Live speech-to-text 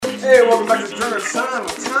Hey, welcome back to Drunk on the Sun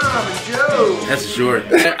with Tom and Joe. That's short.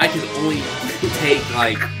 I can only take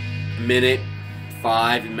like a minute,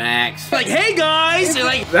 5 max. Like, hey guys! They're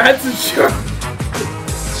like, That's a short.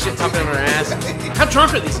 shit talking on our ass. How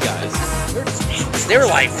drunk are these guys? They were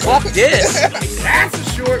like, fuck this. That's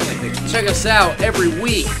a short. Like, check us out every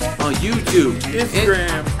week on YouTube,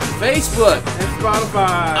 Instagram, Facebook, and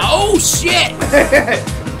Spotify. Oh shit!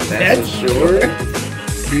 That's short.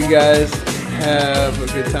 You guys have a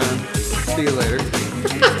good time. See you later.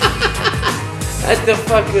 What the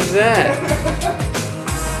fuck was that?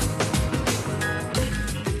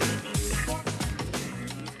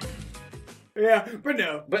 Yeah, but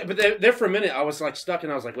no. But there for a minute, I was like stuck,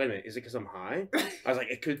 and I was like, wait a minute, is it because I'm high? I was like,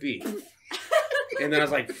 it could be. And then I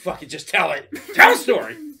was like, fuck it, just tell it. Tell a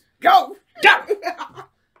story. Go!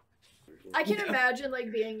 I can imagine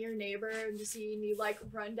like being your neighbor and just seeing you like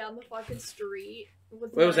run down the fucking street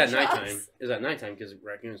with. Well, it was at nunchucks. nighttime. It was at nighttime because of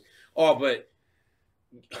raccoons. Oh, but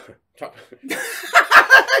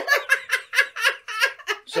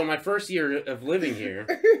so my first year of living here,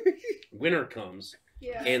 winter comes,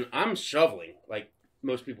 Yeah. and I'm shoveling like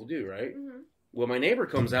most people do, right? Mm-hmm. Well, my neighbor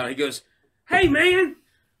comes out. He goes, "Hey, man,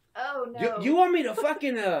 Oh no. you want me to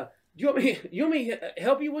fucking you want me to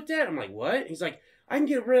help you with that?" I'm like, "What?" He's like, "I can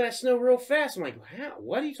get rid of that snow real fast." I'm like, "How?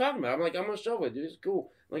 What are you talking about?" I'm like, "I'm gonna shovel it, dude. It's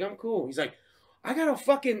cool." I'm like, "I'm cool." He's like, "I got a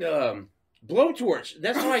fucking blowtorch.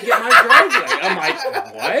 That's how I get my driveway." I'm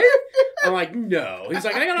like, "What?" I'm like, "No." He's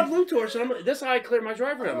like, "I got a blowtorch, and that's how I clear my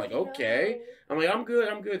driveway." I'm like, "Okay." I'm like, I'm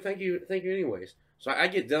good. Thank you anyways. So I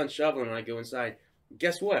get done shoveling and I go inside.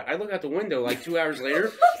 Guess what? I look out the window like 2 hours later.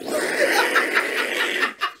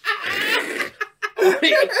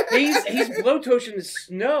 he's blowtorching the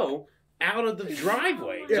snow out of the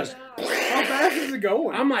driveway. Yeah. Just, How fast is it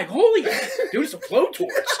going? I'm like, holy dude, it's a blowtorch.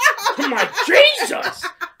 I'm like, Jesus.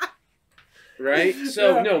 Right?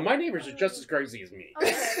 So Yeah. no, my neighbors are just as crazy as me.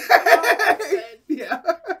 Okay. Oh, that's good. Yeah.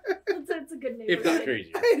 That's a good neighbor. If not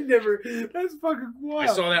crazier. I never. That's fucking wild.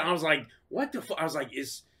 I saw that and I was like, what the fuck? I was like,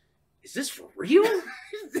 is this for real?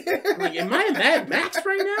 I'm like, am I in Mad Max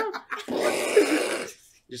right now?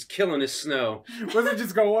 Just killing his snow. Was it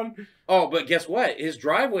just going? Oh, but guess what? His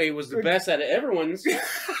driveway was the best out of everyone's.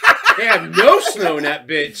 They have no snow in that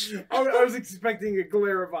bitch. I was expecting a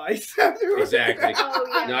glare of ice afterwards. Exactly. Oh,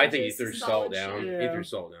 yeah, No, I think he just threw solid salt down. shit. He Yeah. threw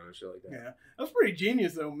salt down and shit like that. Yeah, that's pretty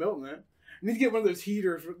genius though, melting it. You need to get one of those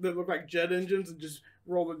heaters that look like jet engines and just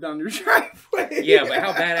roll it down your driveway. Yeah, but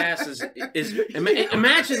how badass is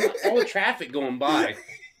imagine all the traffic going by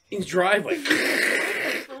in his driveway.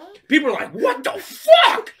 People are like, what the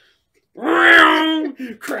fuck?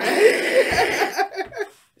 Crash.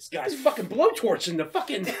 This guy's fucking blowtorching the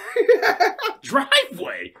fucking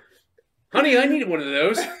driveway. Honey, I needed one of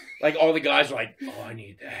those. Like, all the guys are like, oh, I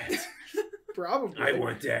need that. Probably. I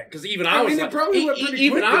want that. Because even I was it like, probably went pretty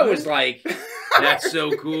even quick, I didn't was it? like, that's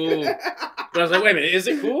so cool. But I was like, wait a minute, is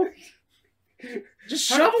it cool? Just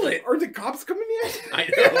shovel it. Are the cops coming in? I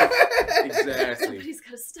know. Exactly. Somebody's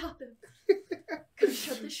gotta stop him. Gotta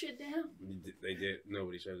shut this shit down. They did.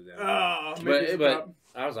 Nobody shut it down. Oh, But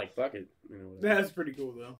I was like, fuck it. You know, whatever. that's pretty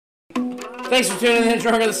cool though. Thanks for tuning in to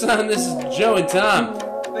Drunk on the Sun. This is Joe and Tom.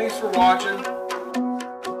 Thanks for watching.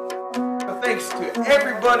 Thanks to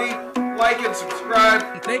everybody. Like and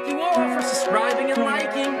subscribe. Thank you all for subscribing and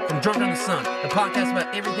liking from Drunk on the Sun, the podcast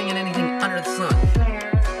about everything and anything under the sun.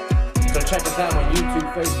 So check us out on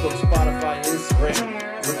YouTube, Facebook, Spotify,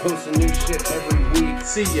 Instagram. We're posting new shit every week.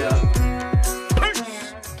 See ya.